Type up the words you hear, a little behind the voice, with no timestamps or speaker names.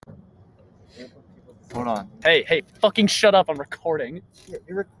Hold on. Hey, fucking shut up. I'm recording.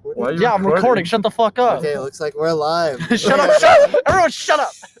 You're recording? Why are you Yeah, I'm recording. Shut the fuck up. Okay, it looks like we're live. Shut up. Everyone shut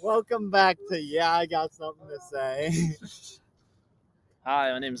up. Welcome back to Yeah, I Got Something to Say.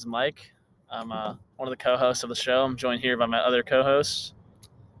 Hi, my name is Mike. I'm one of the co-hosts of the show. I'm joined here by my other co-hosts.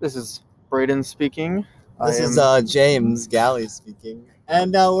 This is Braden speaking. This is James Galley speaking.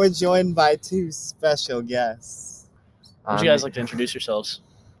 And we're joined by two special guests. Would you guys like to introduce yourselves?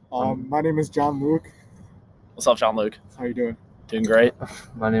 My name is John Luke. What's up, John Luke? How you doing? Doing great.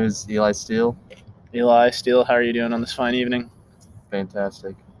 My name is Eli Steele. Eli Steele, how are you doing on this fine evening?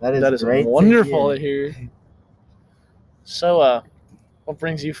 Fantastic. That is great wonderful to to hear. So, what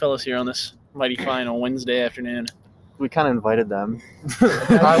brings you fellas here on this mighty fine Wednesday afternoon? We kind of invited them.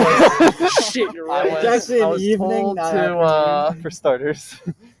 Shit, you're right. It's actually I an was evening, told not to, for starters,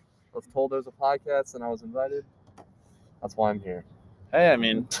 I was told there was a podcast and I was invited. That's why I'm here. Hey, I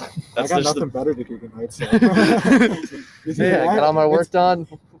mean, I that's got just nothing better to do tonight, so. Yeah, get all my work done.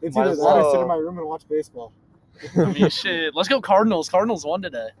 It's Might either as that or well. sit in my room and watch baseball. I mean, shit. Let's go Cardinals. Cardinals won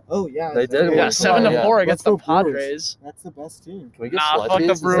today. Oh, yeah. They did Yeah, win. 7-4 against the Let's go Brewers. Padres. That's the best team. Can we get Nah, fuck slushies?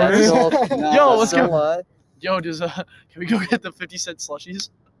 the Is that Brewers. still- Yo, let's still go. what? Yo, can we go get the 50-cent slushies?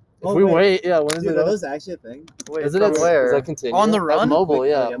 If we wait, yeah, when is Dude, it? are those actually a thing? Wait, is it at where? Is that continue? On the run? At Mobile,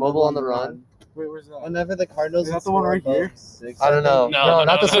 yeah. Mobile on the run. Wait, where's that? Whenever the Cardinals Is that the one right here? I don't know. No,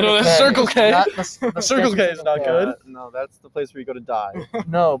 not the no, Circle K. Circle K. Not The Circle K is not good. No, that's the place where you go to die.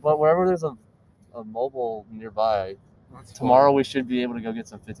 No, but wherever there's a Mobile nearby, That's tomorrow we should be able to go get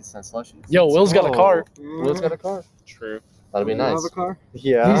some 50-cent slushies. Yo, Will's got a car. fun. Will's got a car. True. That'd be You have nice. a car?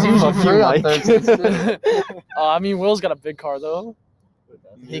 Yeah. He's usually free on Thursdays, too. I mean, Will's got a big car, though.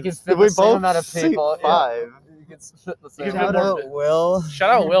 He can fit the same amount of people. five. He can fit the same You can Shout amount of out Will. Shout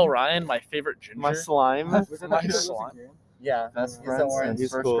out Will Ryan, my favorite ginger. My slime. Was that My the kid that lives in slime. Graham? Yeah, best he's friends the orange. since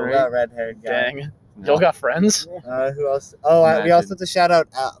He's first cool. grade. That red-haired guy. Dang. Y'all got friends? Who else? Oh, we Imagine. also have to shout out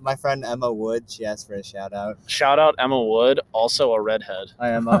my friend Emma Wood. She asked for a shout out. Shout out Emma Wood, also a redhead.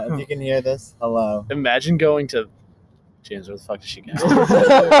 Hi, Emma. If you can hear this, hello. Imagine going to... James, where the fuck did she go?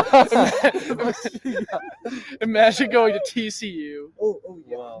 Imagine going to TCU. Oh,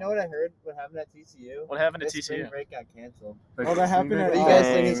 yeah. Wow. You know what I heard? What happened at TCU? What happened at This spring TCU? break got canceled. Oh, that happened What at do you guys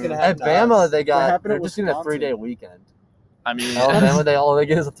think is gonna At happen? to Bama, us? they got. happened They're at just doing a Wisconsin? 3-day weekend. I mean, Alabama, all they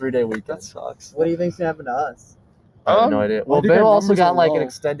get is a 3-day weekend. That sucks. What do you think's gonna happen to us? I have no idea. Well, I think our Bama also numbers got are like an low.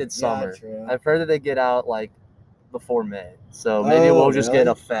 extended summer. true. I've heard that they get out like before May, so maybe Oh, we'll just really? get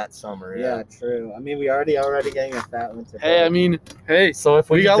a fat summer. Yeah, true. I mean, we already getting a fat winter. hey, I mean, hey, So if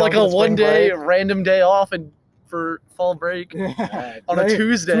we got don't like get a spring 1-day break- random day off and for fall break on a Hey,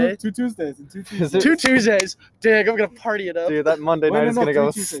 Tuesday. Two Tuesdays and 2 Is Tuesdays. it- 2 Tuesdays. Dang, I'm gonna party it up. Dude, that Monday Wait, night no, is no, gonna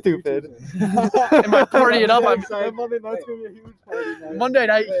go 3 Tuesdays, 3 stupid. Tuesdays. Am I partying up? I'm That Monday night's gonna be a huge party night. Monday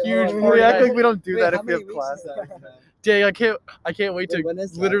night, Wait, huge hold on. party We act night. like we don't do Wait, that how if we many have weeks class. is that? Dang, I can't wait Wait, to when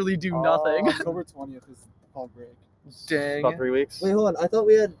is that? literally do nothing. October 20th is fall break. Dang. About 3 weeks. Wait, hold on. I thought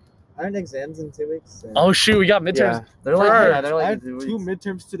we aren't exams in 2 weeks? Oh shoot, we got midterms. Yeah. They're like, Sure. yeah, they're I like had 2 two weeks.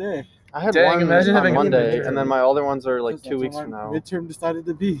 midterms today. I had Dang, one imagine on having Monday, midterm. and then my other ones are like That's 2 what weeks my from now. Midterm decided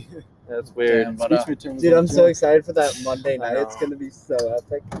to be. That's weird. Damn, but, Speech midterm was Dude, on I'm so June. excited for that Monday night. know. It's gonna be so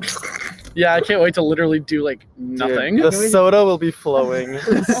epic. Yeah, I can't wait to literally do like nothing. Dude, the soda will be flowing.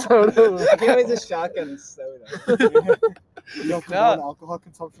 Soda. I can't wait to shotgun soda. You don't come No. on alcohol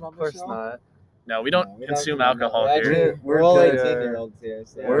consumption on Of this course show? not. No, we don't No, we consume do that. alcohol We're here. actually- We're all good. 18-year-olds here.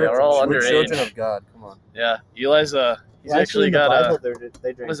 So we're all we're underage. children of God. Come on. Yeah, Eli's he's Well, actually in the got Bible, a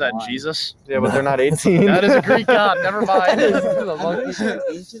they drink what is that? wine. Jesus? Yeah, but they're not 18. That is a Greek god. Never mind. The I'm pretty monkey sure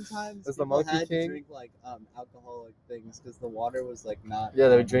king. ancient times Is the people Monkey had King? to drink like alcoholic things because the water was like not. Yeah,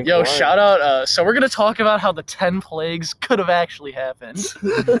 they would drink Yo, wine. shout out. So we're gonna talk about how the 10 plagues could have actually happened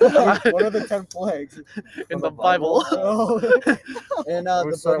What are the 10 plagues? in From the the Bible. Bible? And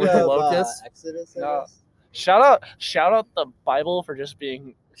We the start book with the of locusts? Exodus. I No. guess. Shout out the Bible for just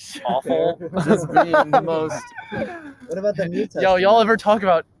being awful. Just being the most. What about the New Testament? Yo, y'all ever talk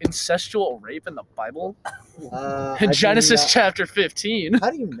about incestual rape in the Bible? I In do Genesis not- chapter 15. How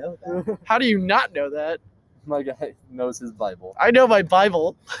do you know that? How do you not know that? My guy knows his Bible. I know my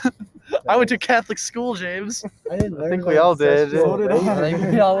Bible. I went to Catholic school, James. I didn't learn. think about we all did. sexual So did rape. I. I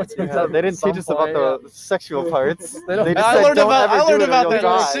think we all went to Yeah, they didn't teach us about the sexual parts. They don't- They just I said, learned "Don't about ever do it or that you'll in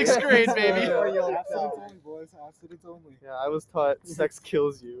die." 6th grade, baby. Yeah. Abstinence only, boys. Abstinence only. Yeah, I was taught sex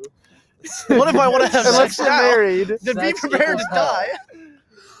kills you. What if I want to have Unless sex you're now? married. Then be Sex prepared to equals hell. die.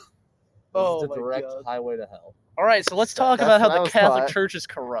 Oh the my direct God. highway to hell. All right, so let's talk That's about how what I the was Catholic taught. Church is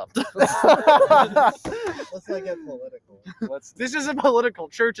corrupt. Let's not get political. Let's This isn't political.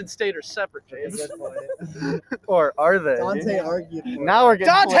 Church and state are separate, That's James. a good point. Or are they? Dante argued. For Now we're it.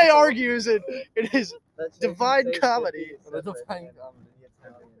 getting Dante political. argues it is That divine church and state comedy. should be The divine separate comedy. in the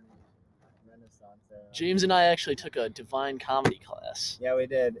Italian Renaissance era. James and I actually took a divine comedy class. Yeah, we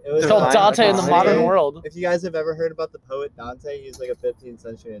did. It was It's called Divine Dante in the comedy. Modern World. If you guys have ever heard about the poet Dante, he's like a 15th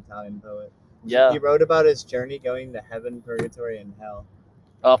century Italian poet. Yeah, He wrote about his journey going to heaven, purgatory, and hell.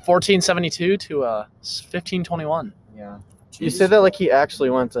 1472 to 1521. Yeah. You said that like he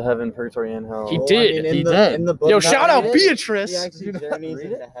actually went to heaven, purgatory, and hell. He Well, did. in He the, did. In the book, Yo, no, shout he out did. Beatrice. He actually journeys Read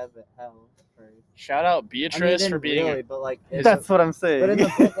into it? hell. First. Shout out I mean, he Beatrice for didn't being. really, but like, That's what I'm saying. but in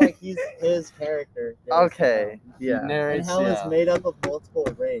the book, like, he's his character. goes to Okay. hell. Yeah. And narrates. hell Yeah. is made up of multiple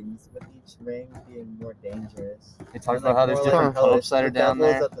rings, with each ring being more dangerous. He talks And, about how like, there's more different hellish. popes that are The down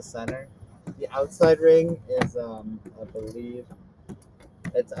devil's there. at the center. The outside ring is, I believe,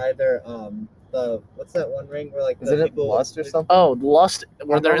 it's either what's that one ring where like Is the it people lust or something? Oh, Lust,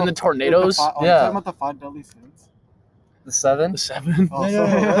 where they're in the tornadoes. Are you Yeah. talking about the 5 deadly sins? The 7? The 7. Oh, No,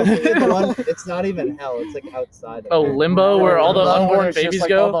 that's the one. It's not even hell. It's like outside. Oh, of it. Limbo, where all the Limbo, where unborn it's just, babies like,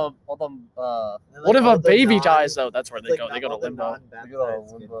 go. All the And, like, What if all a the baby non- dies though? That's where it's they like go. They go to all the limbo. non-baptized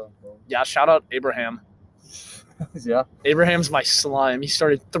good limbo. people. Yeah, shout out Abraham. yeah. Abraham's my slime. He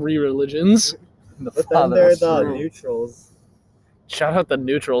started 3 religions. The But then father there are of the true. neutrals. Shout out the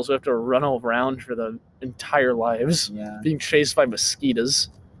neutrals who have to run around for their entire lives, Yeah. being chased by mosquitoes.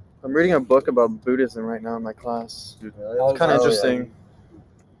 I'm reading a book about Buddhism right now in my class. Really? It's kind of Oh, yeah. interesting.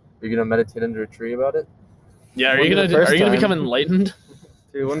 Are you gonna meditate under a tree about it? Yeah, are Wouldn't you be gonna the first are you gonna time. become enlightened?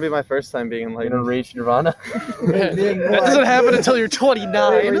 Dude, it wouldn't be my first time being Are you enlightened. gonna reach nirvana? that doesn't happen until you're Wait,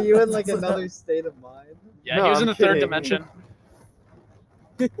 29. were you in like another state of mind? Yeah, No, he was I'm in the third kidding. dimension.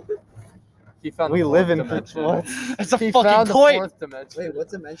 He found We the live fourth in dimension. what? That's a He fucking found the point. 4th dimension. Wait, what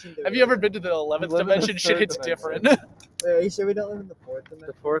dimension do Have we you ever live been to the 11th live in the dimension? Shit third hits dimension. different. in? Wait, are you sure we don't live in the fourth dimension?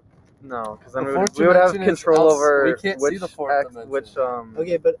 The fourth? No, because then The we fourth would have dimension is control us. over We can't see which the fourth dimension. which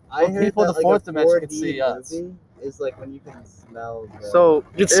Okay, but I Well, heard people that in the like fourth a dimension 4D can see us. movie is like when you can smell. The... So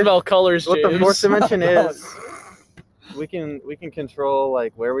You can smell colors, what James. the fourth dimension is, we can control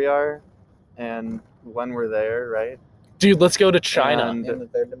like where we are and when we're there, right? Dude, let's go to China. And in the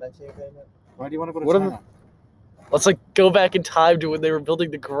third dimension, you're saying that? Why do you want to go to What if- China? Let's like go back in time to when they were building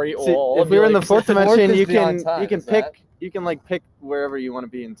the Great See, Wall. if and we be were in the like, fourth fourth dimension, is you beyond can time, you can is that? pick you can like pick wherever you want to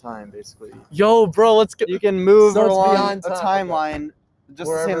be in time, basically. Yo, bro, let's go. You can move So it's along beyond a time, timeline just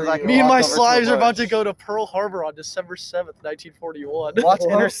the same Wherever as I you can Me and walk my over to a slimes are about to bush. go to Pearl Harbor on December 7th, 1941. Watch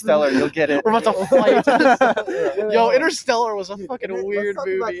Interstellar, you'll get it. We're about to fight. Yo, Wait. Interstellar was a fucking weird Let's talk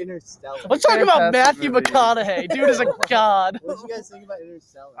about movie. Interstellar. Let's talk about Fantastic Matthew movie. McConaughey. Dude is a god. What did you guys think about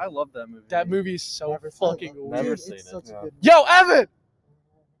Interstellar? I love that movie. That movie is so fucking Dude, Never weird. seen it's it, such a yeah. good Yo, Evan!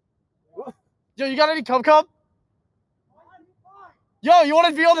 Yo, you got any cum? Yo, you want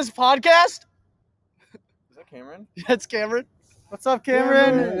to be on this podcast? Is that Cameron? Yeah, it's Cameron. What's up,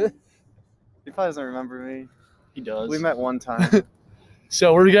 Cameron? He probably doesn't remember me. He does. We met one time.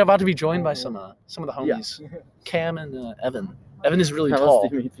 So we're about to be joined by some of the homies, Cam and Evan. Evan is really How else tall.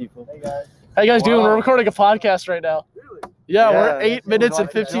 do you meet people? Hey guys. How you guys doing? Wow. We're recording a podcast right now. Yeah, we're Yeah. 8 minutes and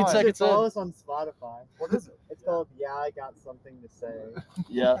No, 15 no, You should seconds follow in. us on Spotify. What is it? It's called Yeah, I Got Something to Say.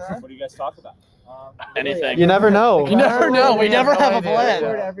 Yeah. What do you guys talk about? Anything. You never know. You never know. We never have a idea. plan.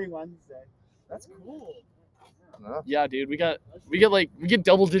 Record every Wednesday. That's cool. No. Yeah, dude. We get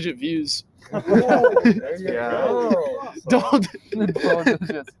double digit views. There you Yeah. go. Double Double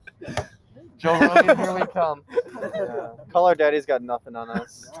digits. Joe Rogan, here we come. Yeah. Call Our Daddy's got nothing on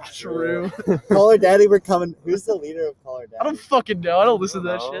us. True. Call Her Daddy, we're coming. Who's the leader of Call Her Daddy? I don't fucking know. I don't listen to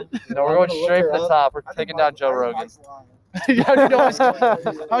that No. shit. No, we're I'm going gonna straight look for her the up. top. We're taking down Joe Rogan.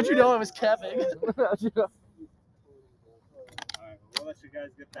 How'd you know I was capping? Alright, we'll let you guys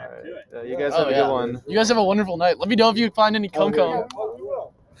get back Alright. to it. Yeah, you guys Oh, have a yeah. good one. You guys have a wonderful night. Let me know if you find any cum.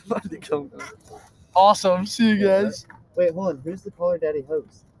 Awesome. See you guys. Wait, hold on. Who's the Call Her Daddy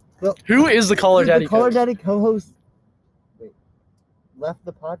host? Who is the Caller Dude, Daddy the Call Her coach? Daddy co-host. Wait, left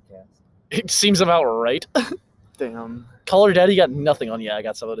the podcast. It seems about right. Damn. Caller Daddy got nothing on. Yeah, I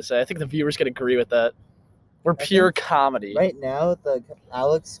got something to say. I think the viewers can agree with that. We're pure comedy. Right now, the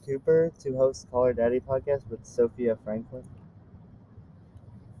Alex Cooper to host Call Her Daddy podcast with Sophia Franklin.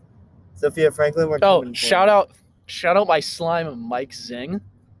 Sophia Franklin, we're Oh, coming for shout you. out my slime, Mike Zing.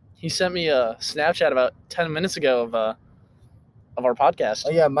 He sent me a Snapchat about 10 minutes ago of our podcast.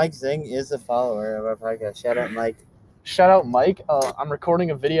 Oh yeah, Mike Zing is a follower of our podcast. Shout out Mike. Shout out Mike. I'm recording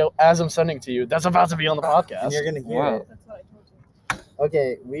a video as I'm sending to you. That's about to be on the And podcast. you're gonna hear Wow. it.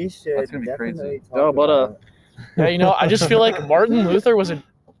 Okay, we should That's gonna be crazy. definitely talk No, but, about Yeah, you know, I just feel like Martin Luther was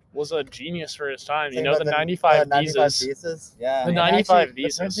a genius for his time. You Think know, about the 95 95 visas. visas. Yeah. The and 95 actually,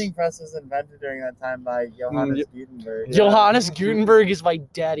 visas. The printing press was invented during that time by Johannes Gutenberg. Yeah. Johannes Gutenberg is my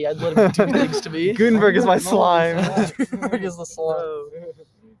daddy. I'd let him do things to me. Gutenberg is my slime. Gutenberg is the slime.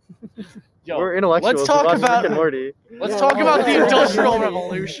 Yo, We're intellectuals. let's talk We watch about Rick and Morty. let's talk about the Industrial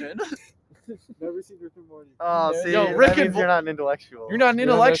Revolution. Never seen Rick and Morty. Oh, see, Yo, that Rick means and you're not an intellectual. You're not an You're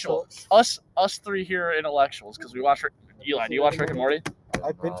an intellectual. Us three here are intellectuals because we watch. Eli, do you watch Rick and Morty?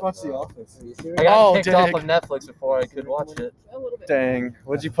 I binge watched The Office. I got Oh, kicked off dick. of Netflix before I could watch it. A little bit. Dang,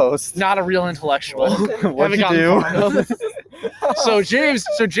 what'd you post? Not a real intellectual. What'd you Haven't do? gotten far. So James,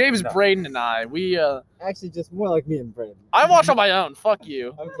 Braden, and I, Actually, just more like me and Brandon. I watch on my own. Fuck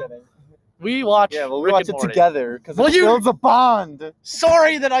you. I'm kidding. We watch. Yeah, well, we Rick watch and it Morty. together because Well, it you- builds a bond.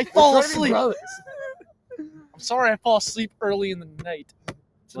 Sorry that I fall We're trying to be asleep. brothers. I'm sorry I fall asleep early in the night.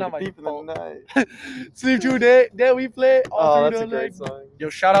 It's not my Deep in the fault. night. Sleep today. Then we play. all Oh, through that's the a great night. song. Yo,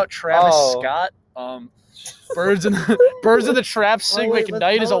 shout out Travis Oh. Scott. Birds in the Trap Sing wait, McKnight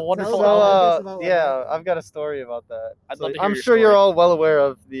let's is a tell- wonderful tell album. about what Yeah, happened. I've got a story about that. I'd So love to hear I'm your sure you're story. all well aware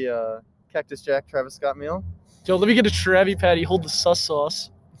of the Cactus Jack Travis Scott meal. Yo, let me get a Travi Patty. Hold the sus sauce.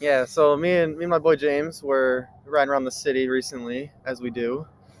 Yeah, so me and my boy James were riding around the city recently, as we do,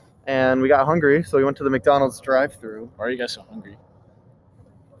 and we got hungry, so we went to the McDonald's drive-thru Why are you guys so hungry?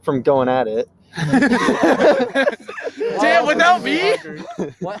 from going at it. Damn, without me?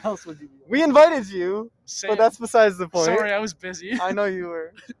 What else would you be? We invited you, Sam, but that's besides the point. sorry, I was busy. I know you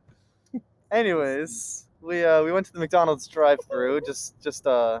were. Anyways, we went to the McDonald's drive-thru just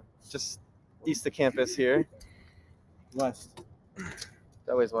east of campus here. West.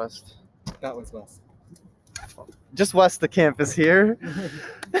 That way's west. That was West. Just west of campus here.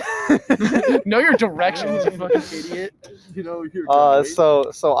 Know your directions, you fucking idiot. You know, you're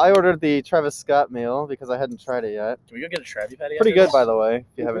So I ordered the Travis Scott meal because I hadn't tried it yet. Can we go get a Travi Patty? Pretty after good, this? by the way,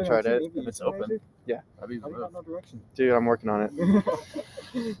 if you haven't tried it. If it's open. Yeah. That'd be I the got no direction. Dude, I'm working on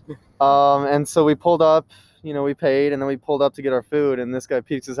it. And so we pulled up, we paid, and then we pulled up to get our food, and this guy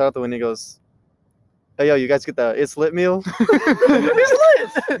peeks us out the window and he goes, "Hey, yo, you guys get the It's Lit meal?"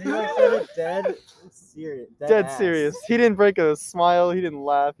 It's lit. He like said it dead serious. Dead serious. He didn't break a smile. He didn't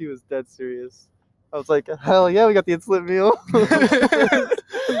laugh. He was dead serious. I was like, "Hell yeah, we got the It's Lit meal." We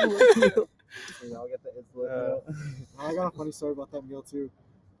all get the It's Lit meal. I got a funny story about that meal too.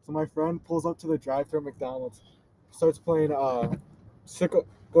 So my friend pulls up to the drive-thru at McDonald's, starts playing Sicko.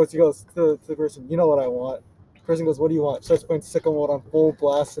 He goes to the person, "You know what I want." Person goes, "What do you want?" Starts playing Sicko Mode on full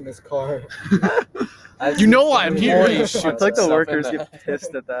blast in his car. You know why I'm here. I feel like the Stuff in workers the- get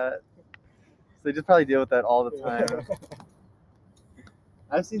pissed at that. So they just probably deal with that all the time.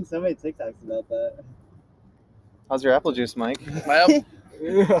 I've seen so many TikToks about that. How's your apple juice, Mike? Well,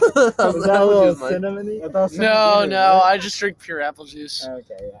 Was that a little cinnamony? no, I just drink pure apple juice.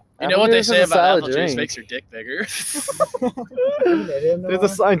 Okay, yeah. You know Apple what they juice say is a about salad apple juice drink. makes your dick bigger. Haven't hit him in a It's a while?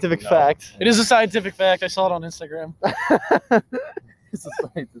 scientific No. fact. It is a scientific fact. I saw it on Instagram. It's a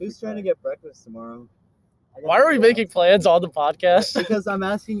scientific Who's trying to fact. get breakfast tomorrow? Why are we making plans on the podcast? Because I'm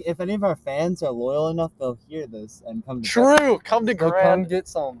asking if any of our fans are loyal enough, they'll hear this and come to True. Come to Go come Grand. get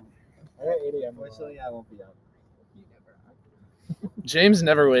some. I got 8 a.m. Unfortunately, I won't be up. James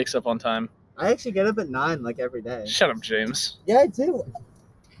never wakes up on time. I actually get up at 9 like every day. Shut up, James. Yeah, I do.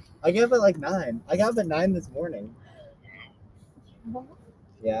 I get up at like 9. I got up at 9 this morning.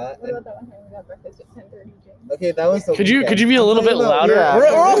 Yeah. What about that one time we got breakfast at 10:30, James? Okay, that was the Could you weekend. be a little I'm bit talking about- louder? yeah.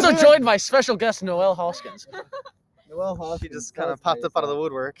 We're also joined by special guest Noelle Hoskins. Noelle Hoskins, She just that kind was of popped great up out of the stuff.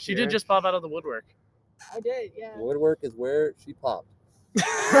 woodwork. She did just pop out of the woodwork. I did, yeah. Woodwork is where she popped. And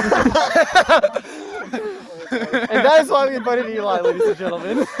that is why we invited Eli, ladies and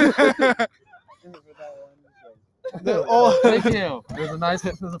gentlemen. Oh, thank you. It was a nice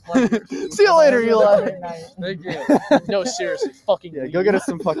hit for the pleasure. See you later, Eli. Thank you. No, seriously, fucking. Yeah, leave. go get us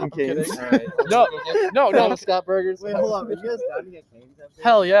some fucking I'm kidding. canes. All right. No, Travis Scott burgers. Wait, hold on. Are you guys down to get canes after?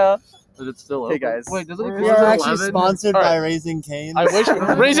 Hell yeah. Is it still Hey, open? guys. Wait, doesn't it We close are at actually 11? sponsored All by right. Raising Cane's. I wish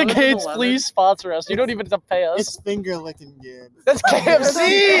Raising What is Cane's, 11? please sponsor us. You don't even have to pay us. It's finger licking good. That's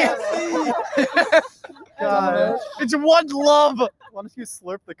KFC. God. It's one love. Why don't you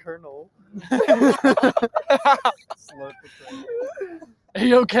slurp the kernel? Hey,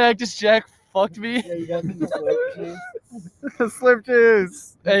 yo, Cactus Jack fucked me. Yeah, you got some slurp juice. Slurp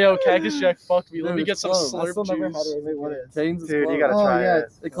juice. Hey, yo, Cactus Jack fucked me. Let Dude, me get it's some closed. I still slurp never had juice. Raising What Cane's. Cane's is Dude, you closed. gotta try yeah,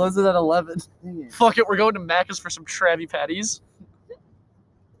 it. It closes at 11. Fuck it, we're going to Macca's for some Travi Patties.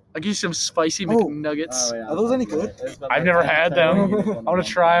 I'll give you some spicy McNuggets. Oh, yeah. Are those any good? I've never had them. I want to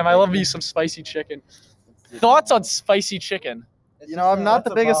try them. I love me some spicy chicken. Thoughts on spicy chicken? You know, I'm not that's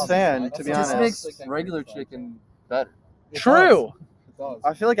the biggest a fan, balance. to It be just honest. makes regular chicken better. It True. does.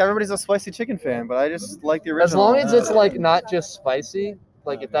 I feel like everybody's a spicy chicken fan, but I just like the original. As long as it's like not just spicy,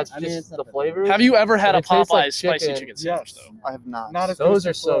 like if that's I mean, it's just not the bad. flavor. Have you ever had a It tastes like Popeyes spicy chicken. chicken sandwich Yes. though? I have not. Not as Those good are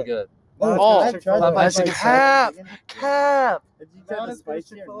as so Chick-fil-A. good. Not as Oh, good as I've tried Chick-fil-A. the Popeyes Popeyes chicken Cap. chicken. Cap. Did you Not try the as good as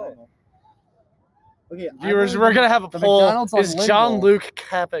spicy or Chick-fil-A. normal? Okay, Viewers, we're gonna have a The poll. McDonald's on Is John Linville. Luke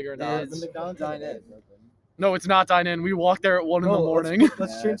capping or Yeah, not? it's- the McDonald's Dine is in. open. No, it's not dine in. We walked there at 1 in the morning.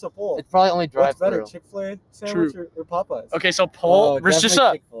 Let's change the poll. It's probably only drive What's better, through. Chick-fil-A sandwich or Popeyes? Okay, so poll. Oh, Just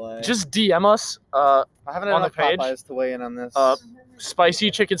definitely Chick-fil-A. just DM us. I haven't had on the enough page? Popeyes to weigh in on this. Spicy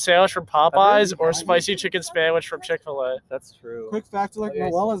chicken sandwich from Popeyes or spicy chicken sandwich from Chick-fil-A. That's true. Quick fact: like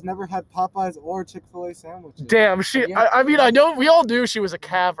Noella's never had Popeyes or Chick-fil-A sandwiches. Damn, I mean, I know we all knew she was a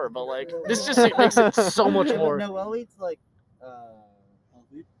caver, but like this just makes it so much more. Noelle eats like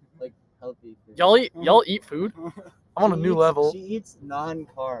healthy food. Y'all eat food? I'm on a new level. She eats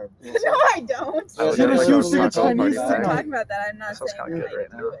non-carb. No, I don't. I would She had a never huge go thing of to a Chinese party. We're tonight. talking about that. I'm not Sounds saying kinda I good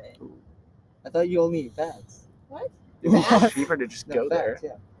right do it. I thought you only eat fats. What? What? Cheaper to just No, go there. fats,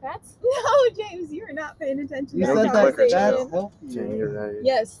 yeah. Fats? No, James, you are not paying attention You to said the that quicker, fats conversation. help Yeah, you. you're right.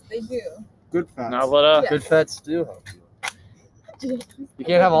 Yes, they do. Good fats. No, but Yeah. Good fats do help you. James. You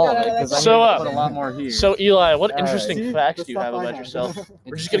can't have all of it because I'm So, gonna put a lot more here. so Eli, what All right. interesting See, facts the do you stuff have I about have. yourself?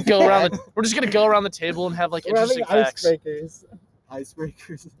 We're just gonna go around the table and have like We're having interesting facts. icebreakers.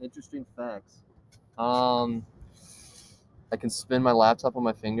 Icebreakers. Interesting facts. I can spin my laptop on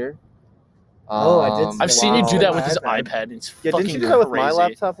my finger. Oh, I did see I've seen you do that with his iPad. iPad. It's Yeah, fucking didn't you do that with my crazy.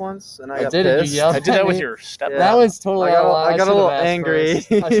 laptop once? And I I got did it, you pissed. yelled I did that with me. your step. Yeah. That was totally I got a- out of line. I got a should've little asked angry.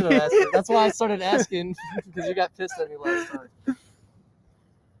 first. I should have asked. That's why I started asking because you got pissed at me last time.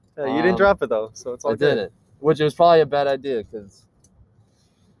 Yeah, you didn't drop it though, so it's all I good. did it, which was probably a bad idea because.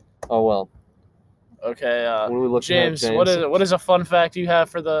 Oh well. Okay, What are we looking James, at, what is a fun fact you have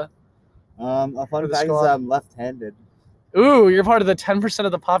for the? A For fun the fact is squad. I'm left-handed. Ooh, you're part of the 10%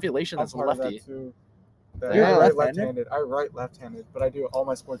 of the population I'm that's part of lefty. that too. You're I write left-handed? left-handed. I write left-handed, but I do all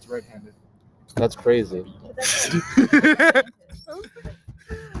my sports right-handed. That's crazy. But that's it.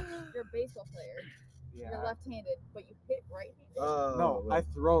 You're a baseball player. You're left-handed, but you hit right-handed. No, I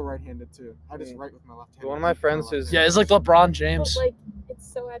throw right-handed too. I just write with my left hand. One of my friends who's Yeah, it's like LeBron But James. like,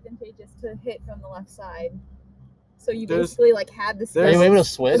 it's so advantageous to hit from the left side. So you There's- basically like had the Are space. you able to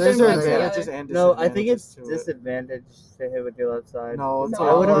switch? There's Different advantages together. and No, I think it's disadvantages disadvantage to hit with your left side. No, it's No,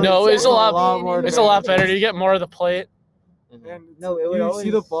 a lot. No, it's a lot more. It's a lot better. You get more of the plate. And No, it would you always see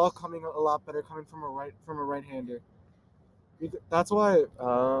the ball coming a lot better coming from a right-hander. That's why.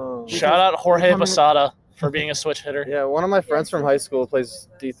 Oh. Shout out Jorge Becoming- Posada for being a switch hitter. Yeah, one of my friends from high school plays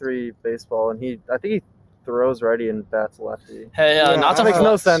D3 baseball, and I think he throws righty and bats lefty. Hey, Yeah, not to That makes no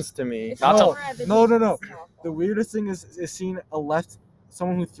flex. sense to me. It's Not to- more advantageous No. to softball. The weirdest thing is seeing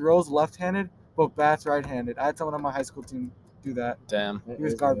someone who throws left-handed but bats right-handed. I had someone on my high school team do that. Damn. He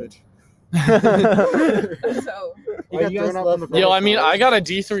was garbage. So He got you guys thrown out love from the Yo, girls' I mean, I college. got a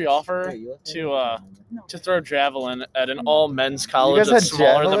D3 offer Wait, you left to no. to throw javelin at an all men's college guys that's had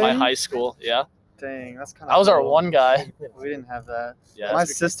smaller than my javelin? high school. Yeah, Dang, that's kind of. that was our one guy. We didn't have that. Yeah, My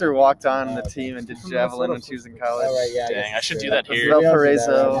that's sister walked on the team and did javelin when she was in college. All right, yeah. Dang, guess I should it's do true. that here. We don't do that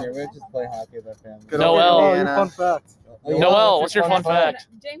Valparaiso. around here. We just play hockey with our family. Good Noel. old Oh, your Indiana. fun fact. Noel, what's your fun fact?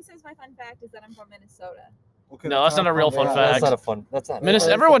 James says my fun fact is that I'm from Minnesota. Okay, No, that's not a real fun That's fact. not a fun. That's not.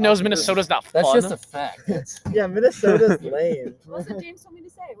 Everyone knows Minnesota's not That's fun. just a fact. Yeah, Minnesota's lame. What's what James told me to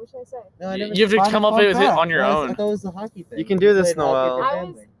say? What should I say? No, I never You have to Find a come up fun with it fact. on your I own. thought it was the hockey thing. You can do this, Played hockey Noel. with I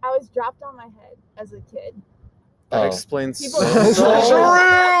family. was dropped on my head as a kid. That Oh. explains People- so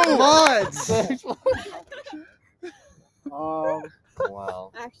True! much.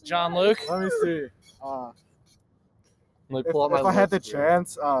 Wow. Actually, John yes. Luke. Let me see. Let me If, pull out my if I had the list here.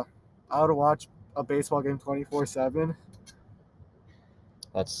 chance, I would watch a baseball game 24/7.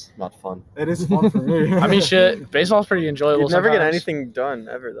 That's not fun. It is fun for me. I mean, shit. Baseball's pretty enjoyable. You'd never get sometimes. anything done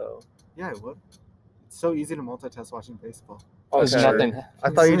ever, though. Yeah, it would. It's so easy to multitask watching baseball. There's Okay. nothing. I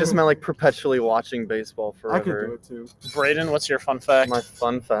thought you just meant like perpetually watching baseball I could do forever. it too. Braden, what's your fun fact? My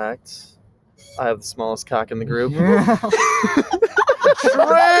fun fact: I have the smallest cock in the group.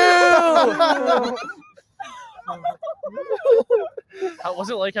 How was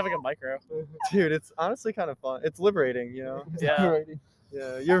it like having a micro? Dude, it's honestly kind of fun. It's liberating, you know. Yeah,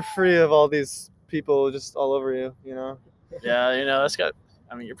 Yeah, you're free of all these people just all over you, you know. yeah. You know, that's got.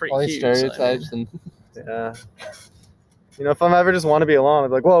 I mean, you're pretty All these cute. so, I mean, stereotypes and Yeah. You know, if I'm ever just want to be alone,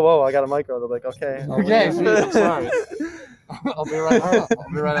 I'm like, whoa, I got a micro. They're like, okay. I'll Okay, leave. sweet, I'm sorry. I'll be right. I'll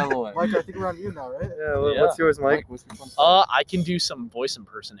be right out of the way. Mike, I think we're on you now, right? Yeah, Yeah. what's yours, Mike? What's your fun fact? I can do some voice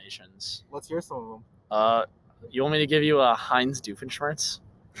impersonations. Let's hear some of them. You want me to give you a Heinz Doofenshmirtz?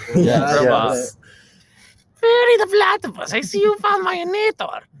 Yeah. From, Yes. Fairy the Platypus, I see you found my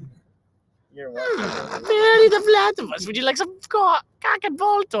innator. You're welcome. Fairy the Platypus, would you like some cock and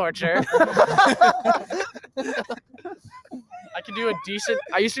ball torture? I can do a decent.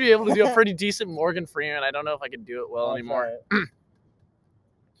 I used to be able to do a pretty decent Morgan Freeman. I don't know if I can do it well anymore.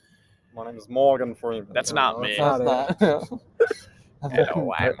 My name is Morgan Freeman. That's not me. That's not it. Hello,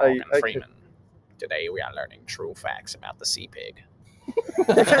 I'm I- Morgan I Freeman. Today we are learning true facts about the sea pig.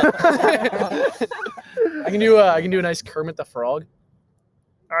 I can do a nice Kermit the Frog.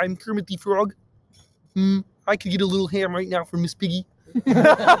 I'm Kermit the Frog. I could get a little ham right now from Miss Piggy.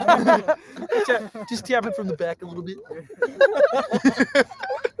 Just tap it from the back a little bit.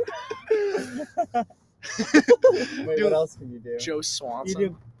 Wait, what else can you do? Joe You Swanson.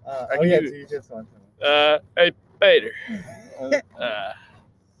 do. I Oh can yeah, do- you just want Hey Peter.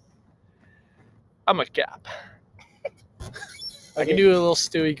 I'm a cop. I can do a little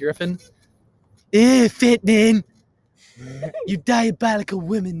Stewie Griffin. Fat man. You diabolical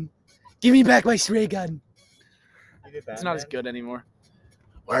women. Give me back my spray gun. It's not as good anymore.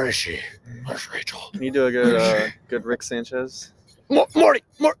 Where is she? Where's Rachel? Can you do a good good Rick Sanchez? Morty,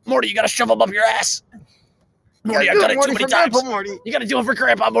 you gotta shove him up your ass. Morty, I've done it too many times. Morty. You gotta do it for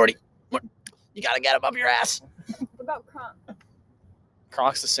Grandpa, Morty. You gotta get him up your ass. What about Kronk?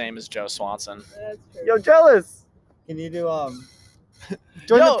 Croc's the same as Joe Swanson. That's true. Yo, jealous. Can you do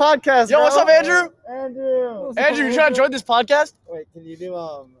Join Yo, the podcast. Yo, bro. what's up, Andrew? Andrew? Andrew, you trying to join this podcast? Wait, can you do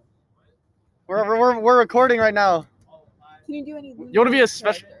We're recording right now. Can you do any? You want to be a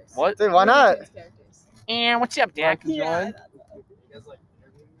special? What? Dude, why not? And what's up, Dad? Yeah.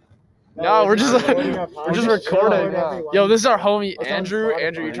 No, we're just We're just recording. Yo, this is our homie It's on Andrew. Spotify.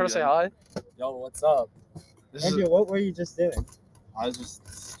 Andrew, you trying to say hi? Yo, what's up? This is Andrew, what were you just doing? I was just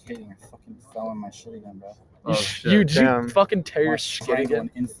skating. I fucking fell in my shit again, bro. Oh, shit. you. Did you Damn. fucking tear your Like skin strangle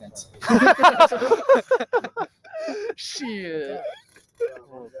again? an infant. Shit.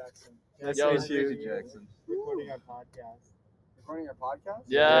 Nice Yo, to meet you. Jackson. Recording our podcast. Recording our podcast?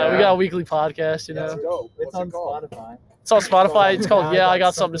 Yeah, we got a weekly podcast, you know. dope. It's on Spotify. It's on Spotify. It's called Yeah, I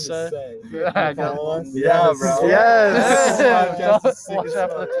Got Something to Say. Yeah, follow us. Yes, bro. yes. This podcast is sick as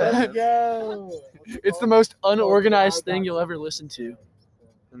fuck. Let's go. It's the most unorganized thing you'll ever listen to.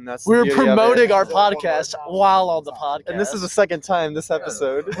 And that's the We're beauty of promoting it. our podcast while on the podcast. And this is the second time this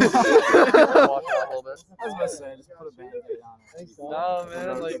episode. Walk out a little bit. I was about to say, just put a band-aid on it. No,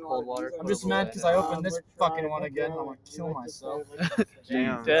 man, like cold water. I'm just mad because I opened this fucking one again and I'm gonna kill myself.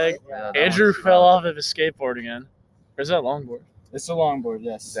 Damn. dang. Yeah, Andrew fell off of his skateboard again. Or is that a longboard? It's a longboard,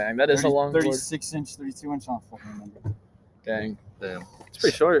 yes. Dang, that is a longboard. 36 inch, 32 inch, I don't fucking remember. Dang. Damn. It's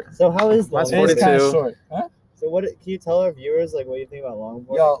pretty short. So how is Mine's longboarding? It's kind 42. of short. Huh? So what can you tell our viewers like what you think about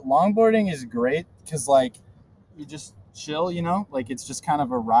longboarding? Yo, longboarding is great because like you just chill, you know, like it's just kind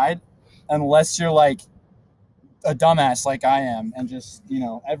of a ride, unless you're like a dumbass like I am, and just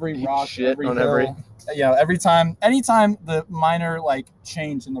every rock, shit every on hill, anytime the minor like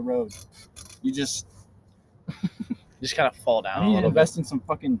change in the road, you just Just kind of fall down I a need to little bit. invest in some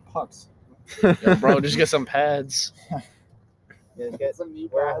fucking pucks. Yo, bro, just get some pads. Yeah, get some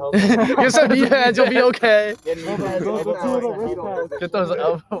wear a Get some knee pads, you'll be okay. Get knee pads, elbow pads, and heel pads. Get those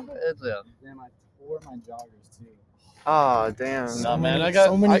elbow pads, yeah. Damn, I tore my joggers too. Oh, damn. No, man, many, I got-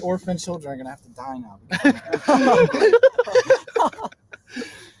 so many I- orphan children are gonna have to die now.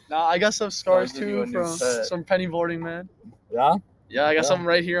 Nah, I got some scars I'll give you too a new from set. some penny boarding, man. Yeah, Yeah, I got Yeah. some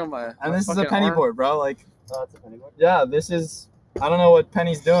right here on my. and my this is a fucking penny arm. board, bro. Like, Oh, it's a penny board. yeah, this is. I don't know what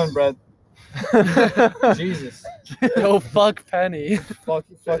Penny's doing, bro. Jesus, Yo, fuck Penny.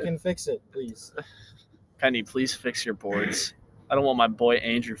 fucking fix it, please. Penny, please fix your boards. I don't want my boy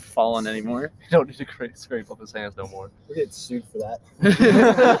Andrew falling anymore. You don't need to scrape up his hands no more. We'll get sued for that.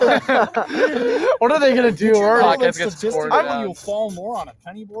 What are they gonna do? We're already- Pockets get torn I down. you'll fall more on a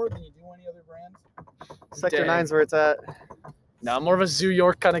penny board than you do any other brand. Sector Dang. 9's where it's at. No, I'm more of a Zoo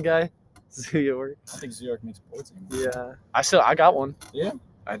York kind of guy. Zoo York. I think New York makes boards anymore. Yeah. I got one. Yeah?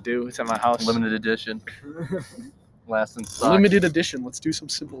 I do. It's at my house. Limited edition. Last in stock. Limited edition. Let's do some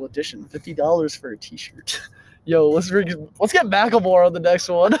simple edition. $50 for a T-shirt. Yo, let's get Macklemore on the next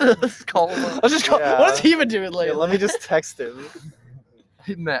one. Let's call him up. Let's just call. Yeah. What has he been doing Yeah, lately? let me just text him.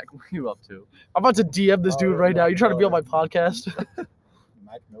 Hey, Mac, what are you up to? I'm about to DM this dude right now. You trying to be on my podcast?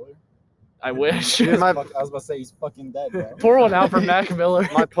 Mac Miller? I wish. Dude, my, I was about to say he's fucking dead, bro. Pour one out for Mac Miller.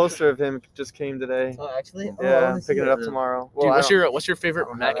 my poster of him just came today. Oh, actually? Oh, I Yeah, wanna I'm see picking it up tomorrow. Well, Dude, I don't- what's your favorite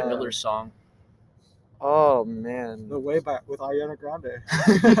don't Mac have that. Miller song? Oh, man. The Way Back with Ariana Grande.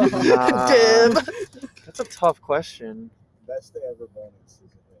 Nah. Damn. That's a tough question. Best day ever bonus.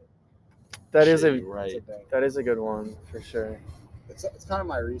 That is Shit, a right. that is a good one for sure. It's kind of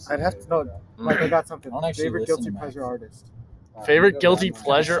my recent. I'd have to know. Like I got something. I don't actually Favorite listen guilty to pleasure Max. artist. Favorite guilty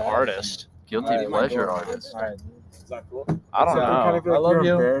pleasure artist. Guilty Alright, pleasure my artist. All right. Is that cool? I don't Something know. kind of like I love you're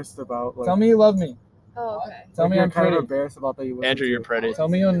you. embarrassed about. Like, Tell me you love me. Oh, okay. Tell me you're I'm kind pretty. of embarrassed about that you listen Andrew, to. you're pretty. Tell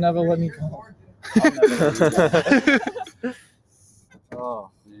me you'll never let me go. Oh,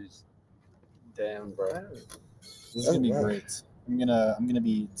 jeez. Damn, bro. This is gonna be great. I'm gonna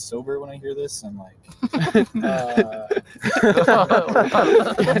be sober when I hear this and like.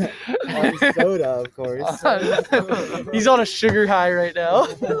 Soda, of course. He's on a sugar high right now.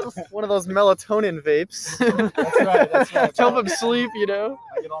 One of those melatonin vapes. That's right. That's right. Help him sleep, you know.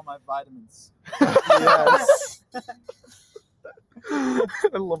 I get all my vitamins. Yes.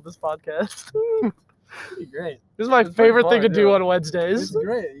 I love this podcast. It'd be great. This is my It's been favorite thing to fun, do yeah. on This Wednesdays. is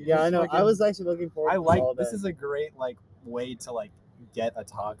great. You Yeah, I just know. fucking- I was actually looking forward. I to like. all This day. is a great like way to like get a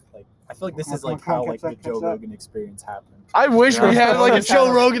talk. Like I feel like this Come on, is like come on, how catch like the that, Joe catch that. Rogan experience happened. I wish we had like a Just had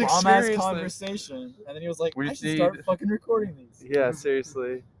Joe Rogan bomb-ass experience. thing. conversation, and then he was like, We "I should need- start fucking recording these." Yeah,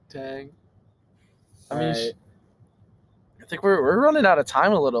 seriously. Dang. I mean, Alright. I think we're running out of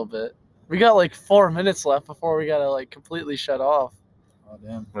time a little bit. We got like 4 minutes left before we gotta like completely shut off. Oh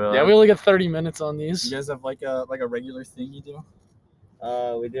damn! Yeah, we only got 30 minutes on these. You guys have like a regular thing you do?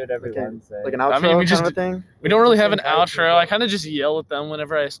 We do it every Okay. Wednesday. Like an outro I mean, we kind just- of a thing. We don't really have an Just invite outro. people. I kind of just yell at them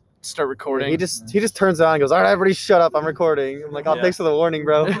whenever I start recording. He just turns on and goes, "All right, everybody, shut up! I'm recording." I'm like, "Oh, Yeah. thanks for the warning,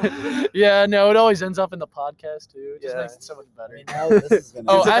 bro." Yeah, no, it always ends up in the podcast too. It just Yeah. makes it so much I better. mean, now this is gonna.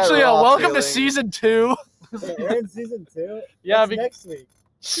 Oh, Gives it that actually, raw welcome to feeling. season 2. Wait, we're in season 2. Yeah, What's be- next week.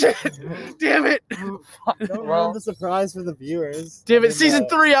 Shit, damn it, Don't Well- ruin the surprise for the viewers. damn I it. mean, Season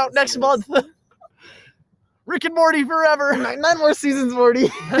 3 out next listeners. month. Rick and Morty forever. 9 more seasons, Morty.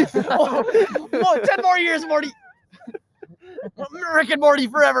 10 more years, Morty. Rick and Morty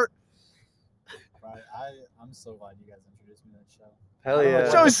forever. Right. I'm so glad you guys introduced me to that show. Hell I don't know yeah.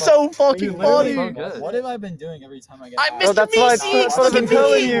 what Show the is fuck- so fucking literally- funny. So good. What have I been doing every time I get? I asked? missed Oh, that's what Missy, that's what I've been look at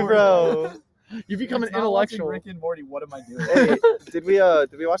telling me. you, bro. You become an It's not watching intellectual. Rick and Morty. What am I doing? Hey, did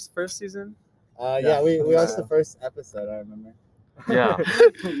we watch the first season? Yeah, we watched the first episode. I remember. Yeah.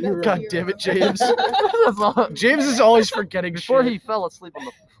 God damn it, James. James is always forgetting Before shit. he fell asleep on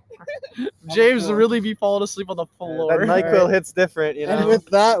the. James really be falling asleep on the That floor. NyQuil hits different, you And know. with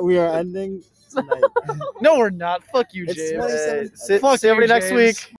that, we are ending tonight. No, we're not. Fuck you, It's James. 27 Sit Fuck see everybody you, next James. week.